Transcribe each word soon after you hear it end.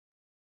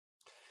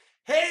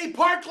Hey,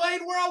 Park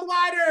Lane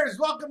Worldwiders!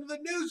 Welcome to the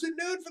News and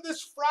Noon for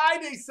this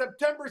Friday,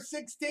 September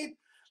 16th.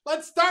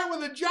 Let's start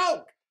with a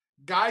joke.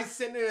 Guy's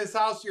sitting in his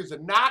house, hears a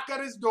knock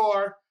on his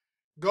door,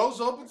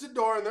 opens the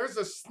door, and there's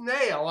a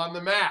snail on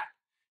the mat.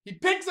 He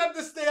picks up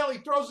the snail, he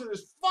throws it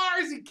as far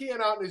as he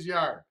can out in his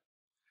yard.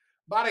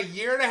 About a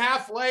year and a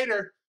half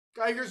later,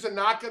 guy hears a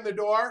knock on the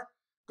door,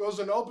 goes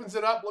and opens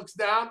it up, looks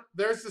down,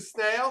 there's the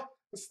snail.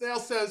 The snail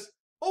says,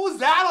 "What was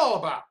that all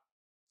about?"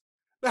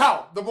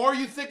 Now, the more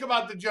you think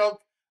about the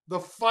joke, the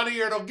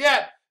funnier it'll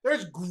get.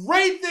 There's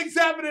great things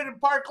happening in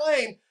Park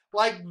Lane.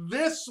 Like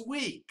this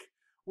week,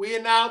 we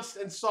announced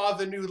and saw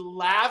the new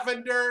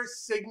lavender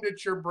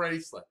signature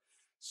bracelet.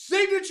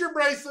 Signature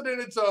bracelet in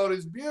its own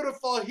is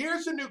beautiful.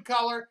 Here's a new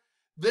color.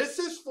 This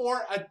is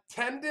for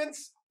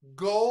attendance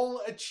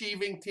goal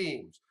achieving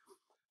teams.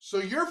 So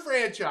your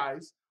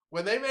franchise,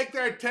 when they make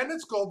their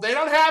attendance goal, they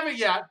don't have it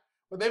yet.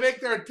 When they make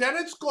their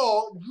attendance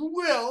goal,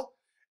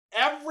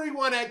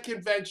 everyone at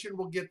convention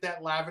will get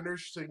that lavender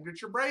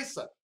signature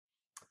bracelet.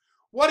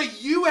 What do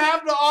you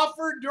have to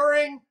offer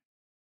during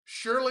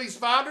Shirley's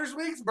Founders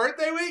Weeks,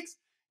 birthday weeks?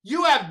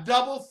 You have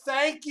double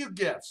thank you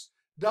gifts.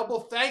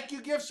 Double thank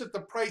you gifts at the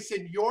price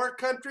in your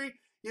country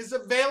is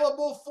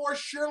available for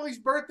Shirley's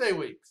birthday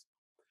weeks,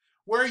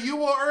 where you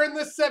will earn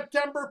the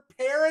September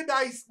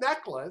Paradise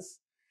Necklace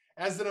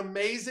as an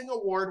amazing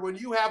award when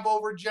you have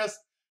over just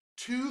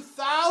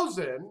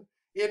 $2,000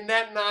 in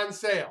net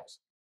non-sales.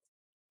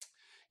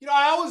 You know,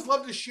 I always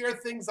love to share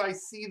things I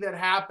see that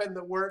happen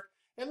that work.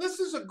 And this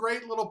is a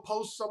great little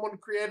post someone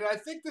created. I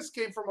think this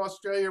came from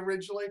Australia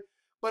originally,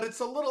 but it's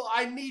a little,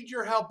 I need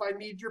your help. I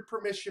need your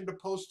permission to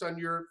post on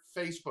your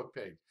Facebook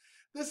page.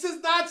 This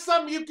is not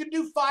something you can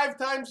do 5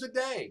 times a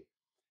day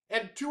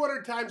and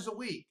 200 times a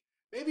week.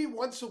 Maybe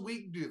once a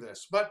week do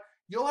this, but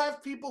you'll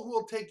have people who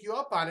will take you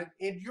up on it,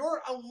 and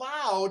you're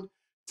allowed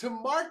to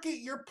market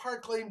your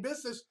Park Lane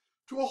business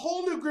to a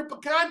whole new group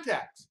of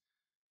contacts.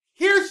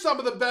 Here's some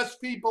of the best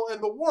people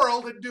in the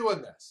world at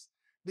doing this.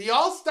 The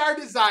All-Star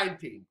Design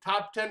Team,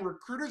 top 10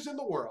 recruiters in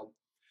the world,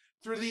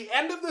 through the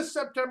end of the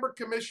September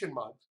Commission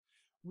Month,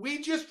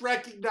 we just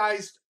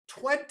recognized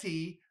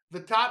the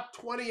top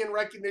 20 in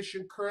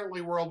recognition currently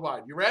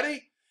worldwide. You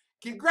ready?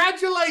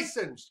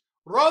 Congratulations,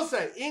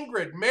 Rosa,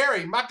 Ingrid,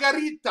 Mary,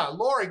 Margarita,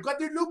 Lori,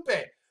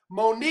 Guadalupe,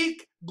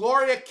 Monique,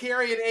 Gloria,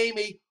 Carrie, and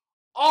Amy,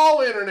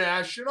 all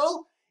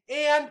international,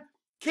 and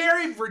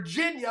Carrie,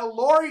 Virginia,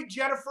 Lori,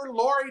 Jennifer,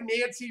 Lori,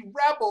 Nancy,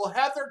 Rebel,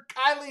 Heather,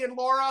 Kylie, and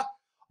Laura,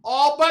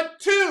 all but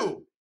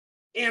 2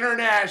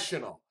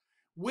 international.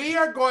 We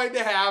are going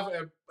to have,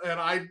 and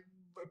I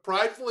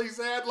pridefully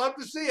say I'd love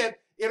to see it,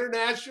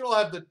 international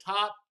have the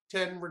top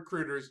 10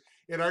 recruiters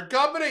in our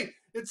company.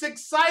 It's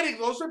exciting.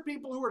 Those are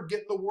people who are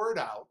getting the word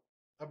out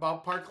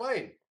about Park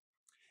Lane.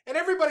 And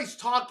everybody's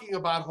talking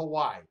about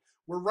Hawaii.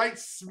 We're right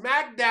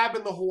smack dab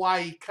in the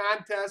Hawaii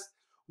contest.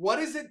 What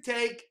does it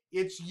take?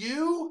 It's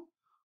you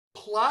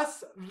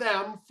plus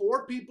them,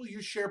 4 people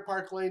you share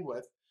Park Lane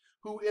with,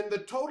 who in the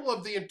total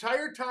of the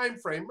entire time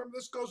frame, remember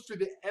this goes through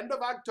the end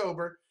of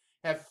October,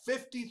 have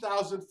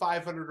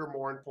 50,500 or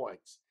more in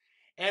points.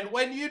 And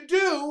when you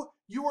do,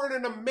 you earn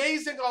an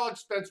amazing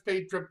all-expense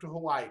paid trip to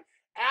Hawaii.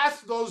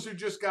 Ask those who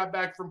just got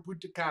back from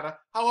Punta Cana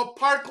how a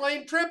Park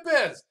Lane trip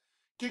is.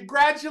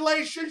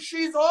 Congratulations,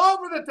 she's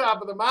over the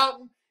top of the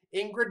mountain.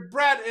 Ingrid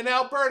Brett in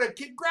Alberta.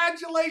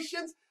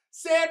 Congratulations,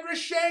 Sandra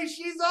Shea,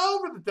 she's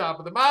over the top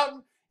of the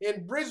mountain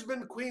in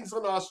Brisbane,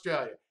 Queensland,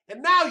 Australia.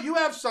 And now you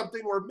have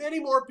something where many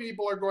more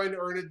people are going to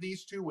earn it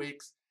these 2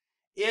 weeks.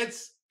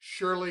 It's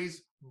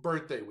Shirley's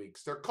birthday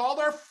weeks. They're called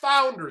our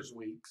Founders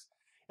Weeks.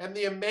 And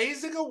the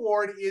amazing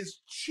award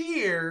is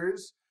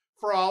cheers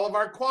for all of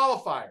our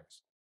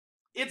qualifiers.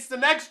 It's the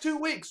next 2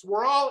 weeks.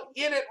 We're all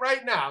in it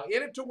right now,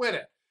 in it to win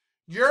it.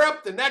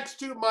 Europe, the next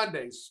 2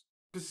 Mondays.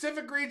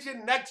 Pacific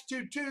region, next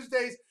 2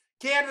 Tuesdays.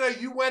 Canada,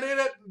 you went in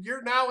it.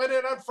 You're now in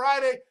it on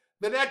Friday.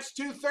 The next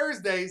 2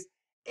 Thursdays.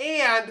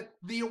 And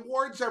the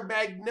awards are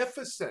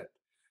magnificent.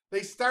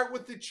 They start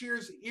with the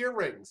cheers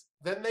earrings.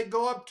 Then they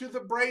go up to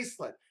the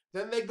bracelet.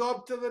 Then they go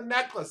up to the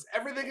necklace.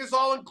 Everything is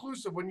all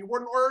inclusive. When you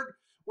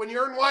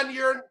earn one,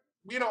 you earn,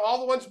 all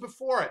the ones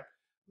before it.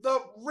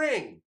 The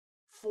ring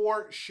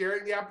for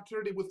sharing the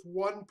opportunity with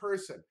one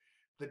person.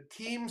 The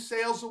team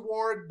sales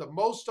award, the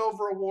most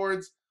over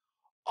awards,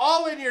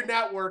 all in your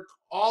network.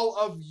 All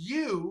of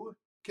you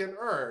can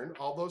earn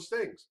all those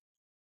things.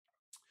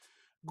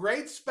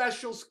 Great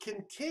specials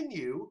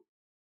continue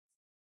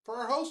for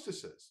our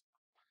hostesses.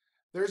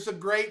 There's a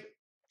great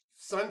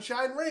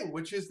sunshine ring,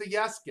 which is the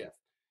yes gift.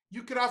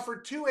 You can offer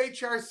 2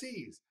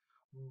 HRCs.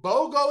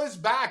 BOGO is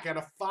back at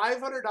a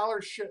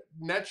 $500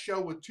 net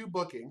show with 2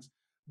 bookings.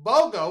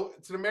 BOGO,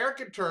 it's an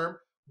American term,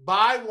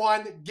 buy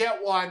one,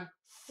 get one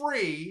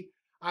free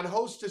on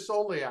hostess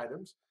only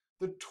items.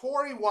 The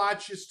Tory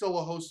watch is still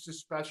a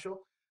hostess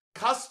special.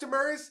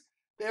 Customers,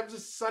 they have the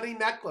Sunny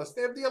necklace.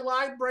 They have the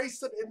Align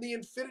bracelet and the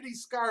Infinity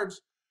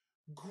scarves.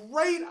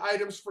 Great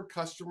items for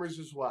customers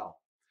as well.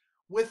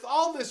 With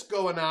all this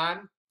going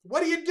on,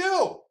 what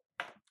do?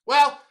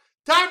 Well,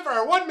 time for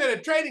our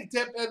 1-minute trading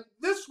tip. And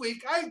this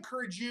week, I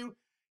encourage you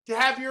to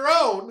have your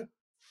own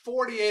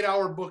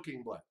 48-hour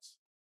booking blitz.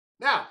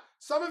 Now,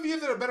 some of you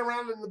that have been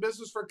around in the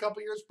business for a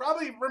couple years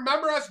probably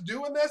remember us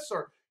doing this,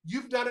 or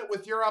you've done it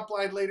with your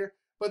upline later,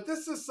 but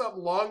this is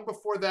something long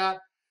before that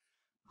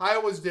I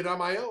always did on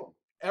my own.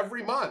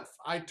 Every month,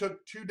 I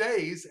took 2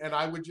 days and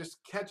I would just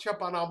catch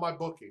up on all my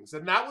bookings.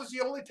 And that was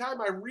the only time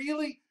I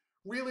really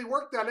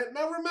worked on it.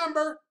 Now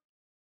remember,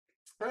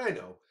 I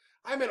know,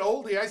 I'm an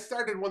oldie. I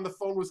started when the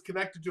phone was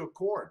connected to a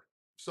cord,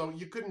 so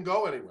you couldn't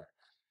go anywhere.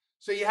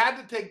 So you had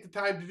to take the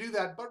time to do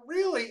that. But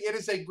really, it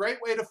is a great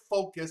way to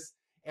focus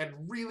and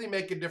really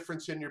make a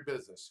difference in your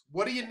business.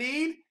 What do you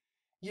need?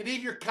 You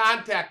need your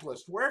contact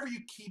list. Wherever you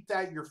keep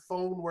that, your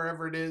phone,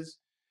 wherever it is.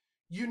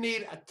 You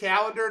need a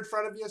calendar in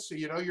front of you so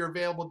you know your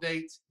available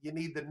dates. You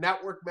need the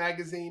network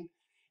magazine,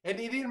 and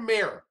you need a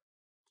mirror.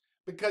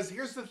 Because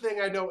here's the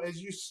thing I know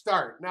as you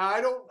start. Now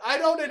I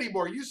don't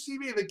anymore. You see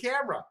me in the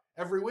camera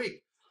every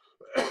week.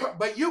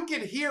 But you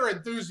can hear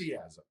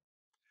enthusiasm.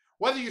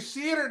 Whether you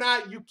see it or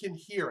not, you can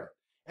hear it.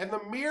 And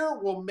the mirror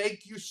will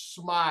make you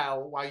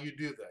smile while you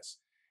do this.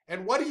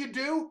 And what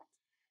do?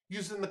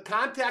 Using the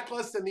contact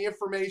list and the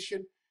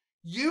information,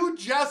 you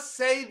just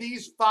say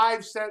these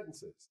 5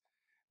 sentences.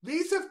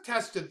 These have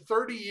tested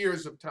 30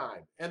 years of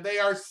time, and they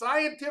are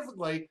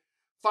scientifically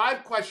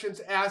 5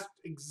 questions asked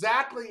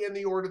exactly in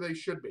the order they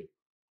should be.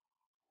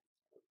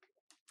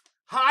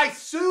 Hi,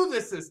 Sue,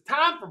 this is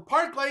Tom from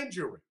Park Lane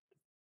Jewelry.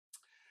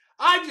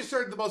 I just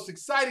heard the most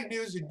exciting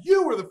news, and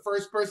you were the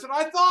first person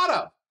I thought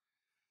of.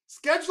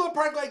 Schedule a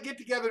Park Lane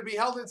get-together to be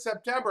held in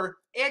September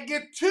and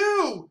get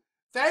 2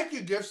 thank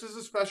you gifts as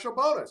a special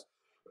bonus.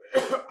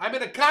 I'm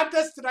in a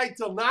contest tonight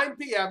till 9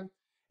 p.m.,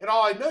 and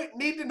all I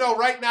need to know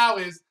right now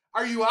is,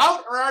 are you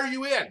out or are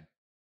you in?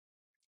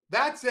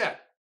 That's it.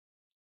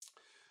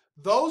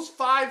 Those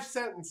 5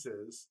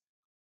 sentences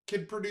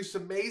can produce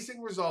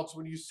amazing results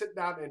when you sit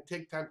down and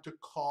take time to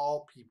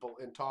call people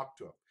and talk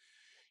to them.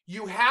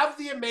 You have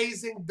the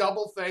amazing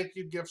double thank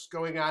you gifts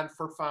going on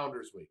for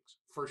Founders Weeks,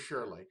 for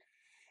surely.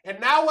 And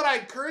now what I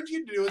encourage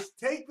you to do is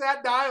take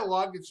that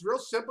dialogue. It's real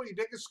simple. You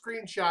take a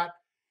screenshot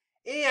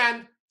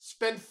and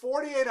spend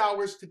 48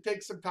 hours to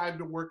take some time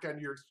to work on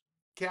your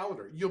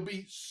calendar. You'll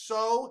be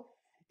so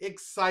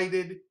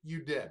excited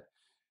you did.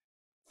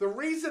 The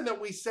reason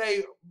that we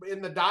say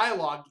in the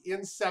dialogue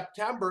in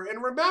September,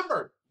 and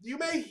remember, you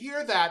may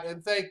hear that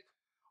and think,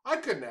 I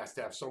couldn't ask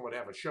to have someone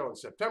have a show in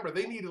September.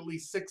 They need at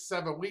least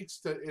 6-7 weeks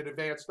in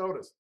advance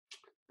notice.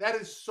 That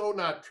is so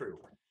not true.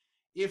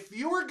 If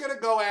you were going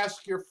to go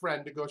ask your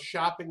friend to go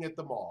shopping at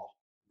the mall,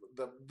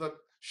 the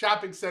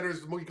shopping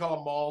centers, we call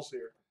them malls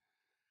here.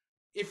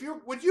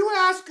 Would you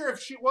ask her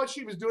what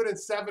she was doing in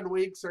 7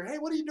 weeks, or hey,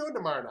 what are you doing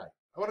tomorrow night?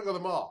 I want to go to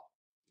the mall.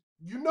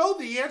 You know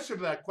the answer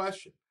to that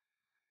question.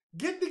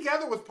 Get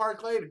together with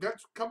Park Lane, a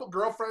couple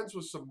girlfriends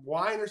with some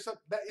wine or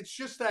something. It's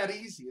just that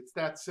easy. It's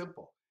that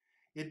simple.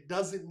 It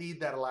doesn't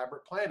need that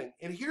elaborate planning.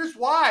 And here's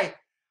why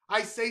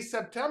I say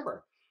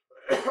September.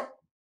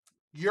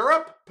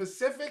 Europe,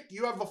 Pacific,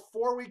 you have a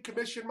 4-week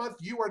commission month.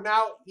 You are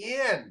now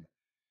in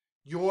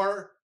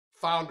your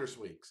Founders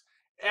Weeks.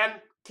 And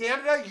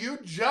Canada, you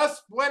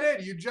just went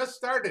in. You just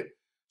started.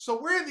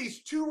 So we're in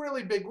these 2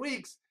 really big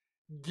weeks.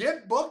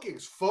 Get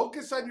bookings.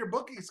 Focus on your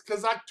bookings,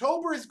 because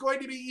October is going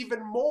to be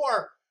even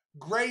more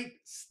great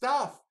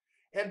stuff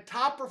and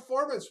top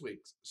performance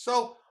weeks.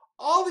 So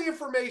all the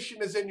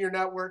information is in your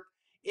network,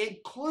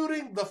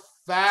 including the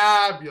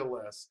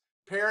fabulous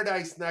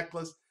Paradise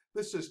necklace.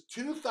 This is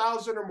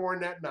 $2,000 or more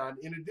net non.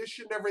 In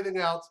addition to everything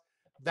else,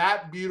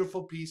 that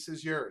beautiful piece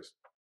is yours.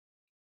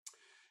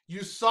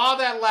 You saw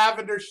that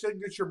lavender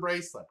signature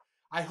bracelet.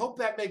 I hope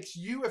that makes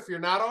you, if you're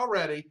not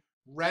already,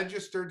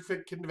 registered for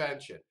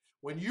convention.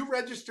 When you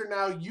register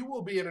now, you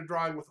will be in a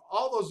drawing with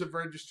all those who have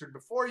registered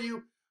before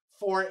you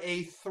for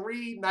a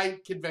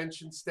 3-night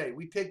convention stay.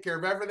 We take care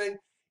of everything,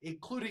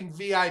 including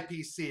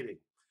VIP seating.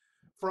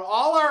 For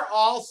all our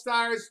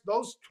all-stars,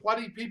 those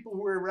 20 people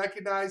who were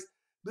recognized,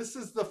 this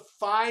is the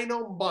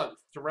final month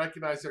to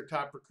recognize their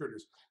top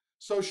recruiters.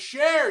 So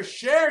share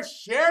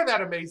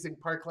that amazing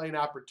Park Lane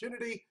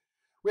opportunity.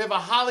 We have a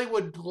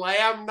Hollywood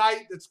glam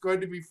night that's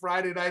going to be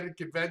Friday night at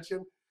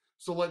convention.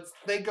 So let's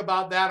think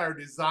about that. Our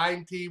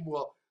design team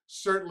will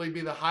certainly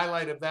be the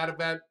highlight of that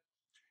event.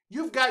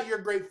 You've got your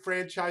great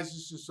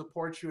franchises to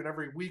support you, and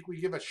every week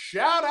we give a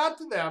shout out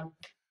to them.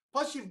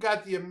 Plus, you've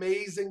got the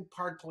amazing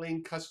Park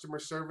Lane customer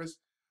service.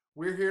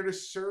 We're here to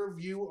serve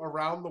you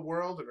around the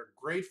world and are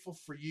grateful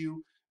for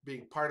you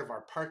being part of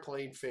our Park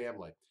Lane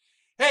family.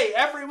 Hey,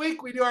 every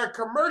week we do our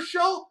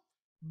commercial,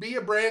 Be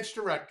a Branch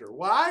Director.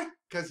 Why?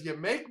 Because you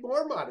make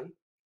more money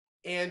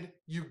and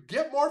you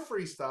get more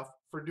free stuff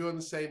for doing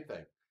the same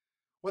thing.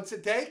 What's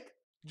it take?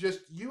 Just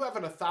you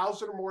having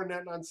 1,000 or more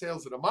net on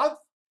sales in a month,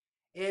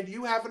 and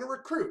you having a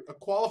recruit, a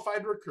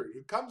qualified recruit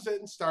who comes in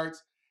and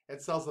starts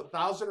and sells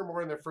 1,000 or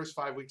more in their first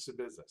 5 weeks of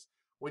business.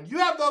 When you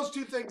have those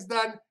 2 things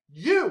done,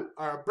 you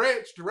are a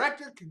branch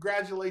director.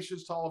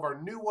 Congratulations to all of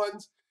our new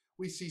ones.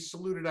 We see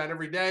saluted on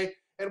every day.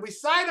 And we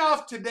sign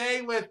off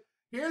today with,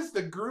 here's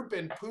the group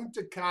in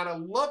Punta Cana.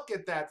 Look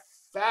at that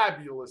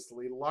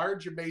fabulously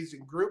large,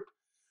 amazing group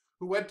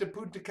who went to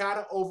Punta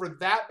Cana. Over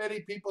that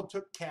many people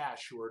took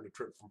cash who earned a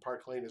trip from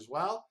Park Lane as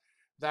well.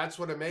 That's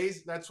what's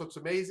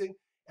amazing.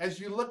 As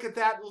you look at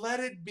that, let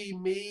it be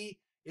me.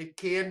 It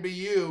can be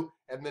you.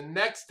 And the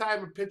next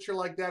time a picture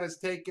like that is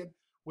taken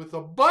with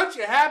a bunch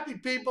of happy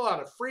people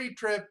on a free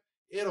trip,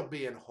 it'll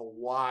be in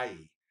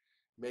Hawaii.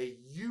 May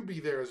you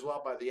be there as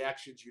well by the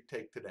actions you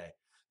take today.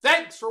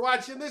 Thanks for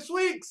watching this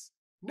week's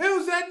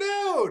News at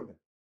Noon.